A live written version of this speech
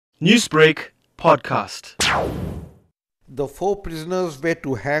Newsbreak podcast. The 4 prisoners were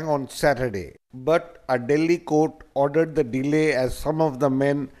to hang on Saturday, but a Delhi court ordered the delay as some of the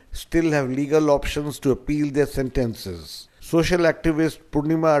men still have legal options to appeal their sentences. Social activist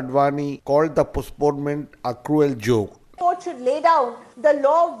Purnima Advani called the postponement a cruel joke. Court should lay down the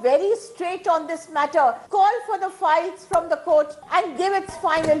law very straight on this matter, call for the files from the court and give its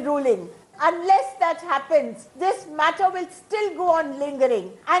final ruling. Unless that happens, this matter will still go on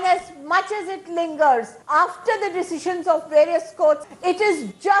lingering. And as much as it lingers, after the decisions of various courts, it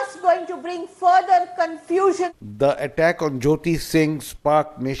is just going to bring further confusion. The attack on Jyoti Singh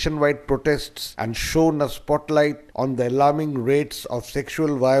sparked nationwide protests and shone a spotlight on the alarming rates of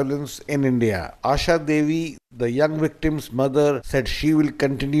sexual violence in India. Asha Devi, the young victim's mother, said she will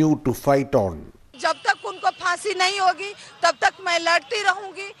continue to fight on.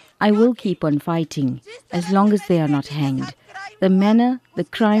 I will keep on fighting as long as they are not hanged. The manner the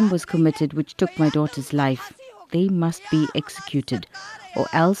crime was committed which took my daughter's life, they must be executed, or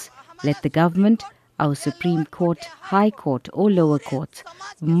else let the government, our Supreme Court, High Court or lower courts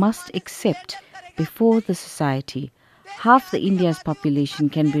must accept before the society. Half the India's population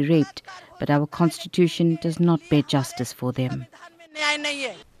can be raped, but our constitution does not bear justice for them.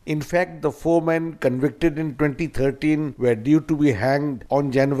 In fact, the 4 men convicted in 2013 were due to be hanged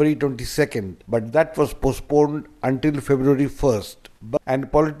on January 22nd, but that was postponed until February 1st.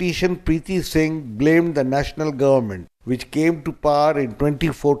 And politician Preeti Singh blamed the national government, which came to power in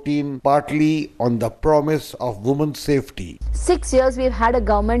 2014 partly on the promise of women's safety. 6 years we've had a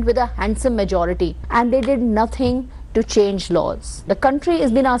government with a handsome majority and they did nothing to change laws. The country has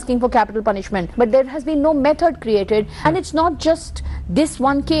been asking for capital punishment, but there has been no method created, and it's not just this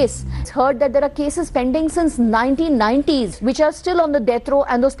one case. It's heard that there are cases pending since 1990s which are still on the death row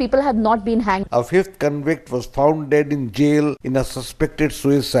and those people have not been hanged. A 5th convict was found dead in jail in a suspected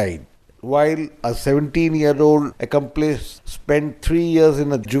suicide, while a 17-year-old accomplice spent 3 years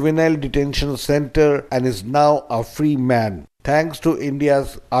in a juvenile detention center and is now a free man, thanks to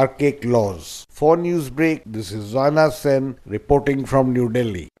India's archaic laws. For Newsbreak, this is Rana Sen reporting from New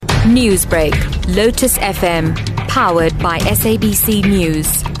Delhi. Newsbreak, Lotus FM, powered by SABC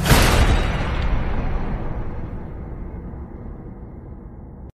News.